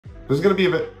this is going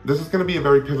to be a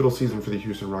very pivotal season for the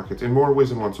Houston Rockets in more ways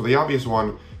than one. So the obvious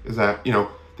one is that, you know,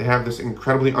 they have this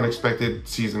incredibly unexpected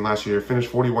season last year,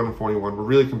 finished 41-41. We're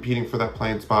really competing for that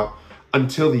play-in spot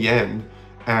until the end,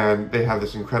 and they have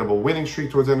this incredible winning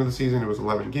streak towards the end of the season. It was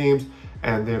 11 games,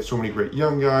 and they have so many great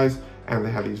young guys, and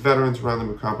they have these veterans around them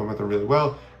who complement them really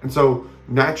well. And so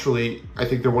naturally, I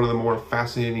think they're one of the more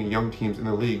fascinating young teams in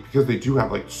the league because they do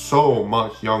have like so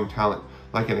much young talent,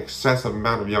 like an excessive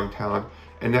amount of young talent.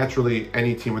 And naturally,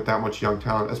 any team with that much young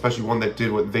talent, especially one that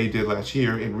did what they did last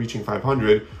year in reaching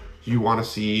 500, you want to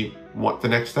see what the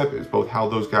next step is, both how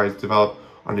those guys develop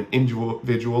on an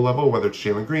individual level, whether it's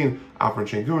Jalen Green, Alfred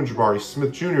Sengun, Jabari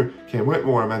Smith Jr., Cam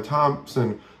Whitmore, Amen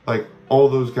Thompson, like all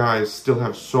those guys still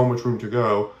have so much room to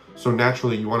go. So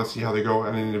naturally, you want to see how they go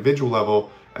at an individual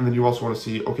level, and then you also want to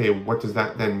see, okay, what does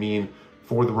that then mean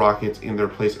for the Rockets in their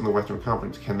place in the Western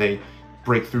Conference? Can they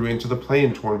break through into the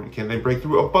play-in tournament? Can they break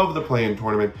through above the play-in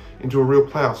tournament into a real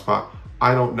playoff spot?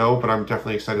 I don't know, but I'm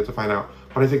definitely excited to find out.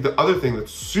 But I think the other thing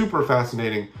that's super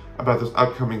fascinating about this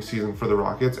upcoming season for the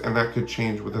Rockets, and that could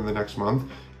change within the next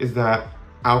month, is that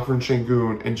Alfred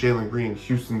Sengun and Jalen Green,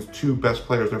 Houston's two best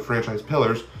players, their franchise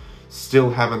pillars, still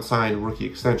haven't signed rookie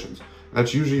extensions.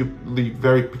 That's usually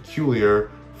very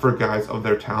peculiar for guys of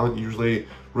their talent. Usually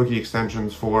rookie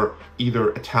extensions for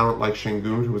either a talent like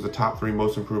Sengun, who was a top 3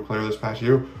 most improved player this past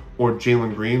year, or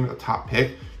Jalen Green, a top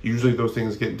pick. Usually those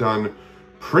things get done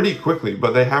pretty quickly,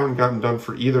 but they haven't gotten done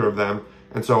for either of them.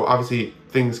 And so obviously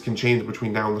things can change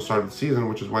between now and the start of the season,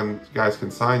 which is when guys can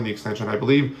sign the extension. I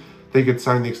believe they could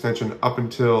sign the extension up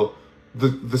until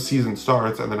the season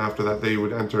starts, and then after that they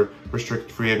would enter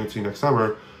restricted free agency next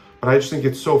summer. But I just think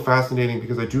it's so fascinating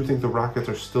because I do think the Rockets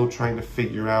are still trying to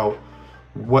figure out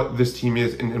what this team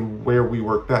is and where we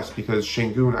work best, because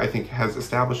Sengun, I think, has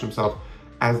established himself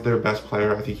as their best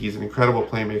player. I think he's an incredible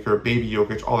playmaker, baby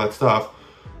Jokic, all that stuff.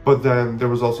 But then there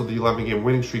was also the 11-game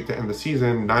winning streak to end the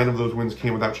season. 9 of those wins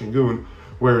came without Sengun,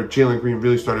 where Jalen Green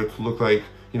really started to look like,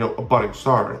 you know, a budding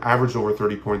star. Averaged over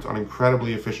 30 points on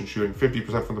incredibly efficient shooting,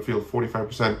 50% from the field,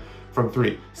 45% from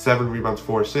 3, 7 rebounds,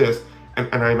 4 assists.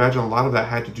 And I imagine a lot of that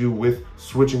had to do with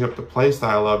switching up the play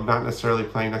style of not necessarily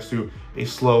playing next to a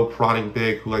slow, prodding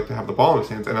big who like to have the ball in his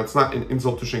hands. And that's not an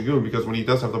insult to Sengun, because when he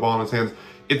does have the ball in his hands,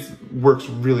 it works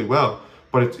really well.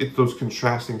 But it's those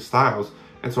contrasting styles.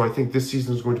 And so I think this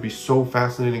season is going to be so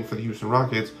fascinating for the Houston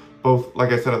Rockets, both,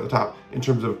 like I said at the top, in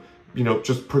terms of, you know,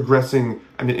 just progressing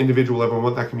at an individual level and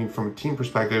what that can mean from a team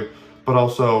perspective, but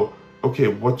also, okay,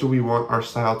 what do we want our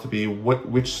style to be?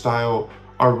 Which style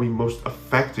are we most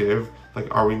effective?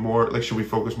 Like, are we more, like, should we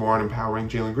focus more on empowering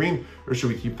Jalen Green, or should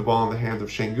we keep the ball in the hands of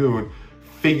Sengun?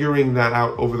 Figuring that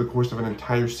out over the course of an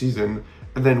entire season,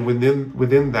 and then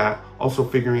within that, also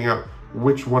figuring out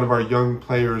which one of our young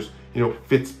players, you know,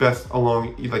 fits best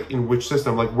along, like, in which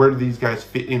system, like, where do these guys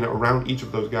fit in around each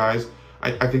of those guys,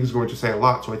 I think is going to say a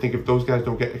lot. So I think if those guys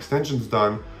don't get extensions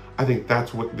done, I think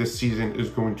that's what this season is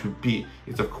going to be.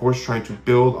 It's, of course, trying to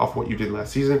build off what you did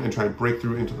last season and try and break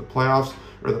through into the playoffs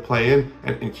or the play-in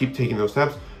and keep taking those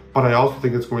steps. But I also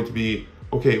think it's going to be,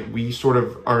 okay, we sort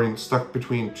of are stuck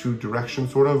between two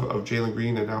directions, sort of Jalen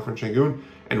Green and Alfred Sengun,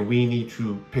 and we need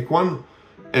to pick one.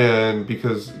 And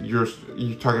because you're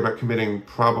talking about committing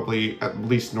probably at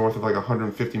least north of like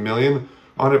 150 million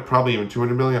on it, probably even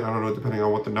 200 million, I don't know, depending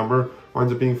on what the number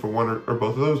winds up being for one or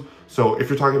both of those. So if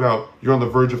you're talking about you're on the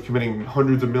verge of committing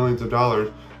hundreds of millions of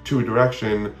dollars to a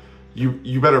direction,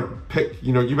 you better pick,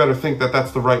 you know, you better think that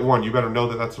that's the right one. You better know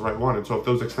that that's the right one. And so if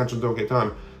those extensions don't get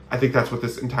done, I think that's what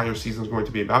this entire season is going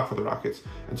to be about for the Rockets.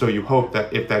 And so you hope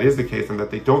that if that is the case and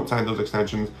that they don't sign those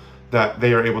extensions, that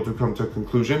they are able to come to a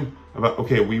conclusion about,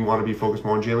 okay, we want to be focused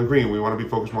more on Jalen Green, we want to be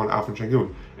focused more on Alfred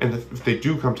Sengun. And if they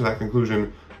do come to that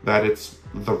conclusion, that it's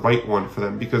the right one for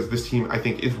them, because this team, I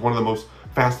think, is one of the most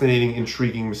fascinating,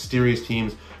 intriguing, mysterious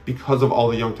teams because of all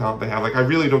the young talent they have. Like, I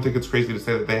really don't think it's crazy to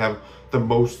say that they have the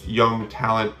most young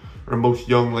talent or most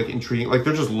young, like, intriguing, like,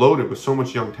 they're just loaded with so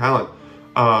much young talent.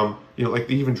 You know, like,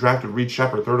 they even drafted Reed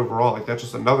Shepherd 3rd overall. Like, that's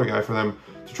just another guy for them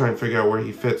to try and figure out where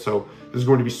he fits. So this is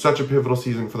going to be such a pivotal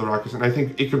season for the Rockets, and I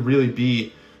think it could really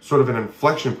be sort of an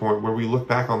inflection point where we look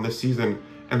back on this season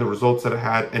and the results that it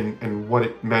had and what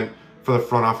it meant for the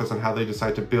front office and how they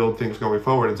decide to build things going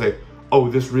forward and say, oh,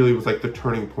 this really was like the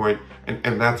turning point,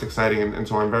 and that's exciting. And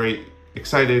so I'm very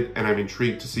excited and I'm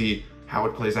intrigued to see how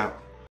it plays out.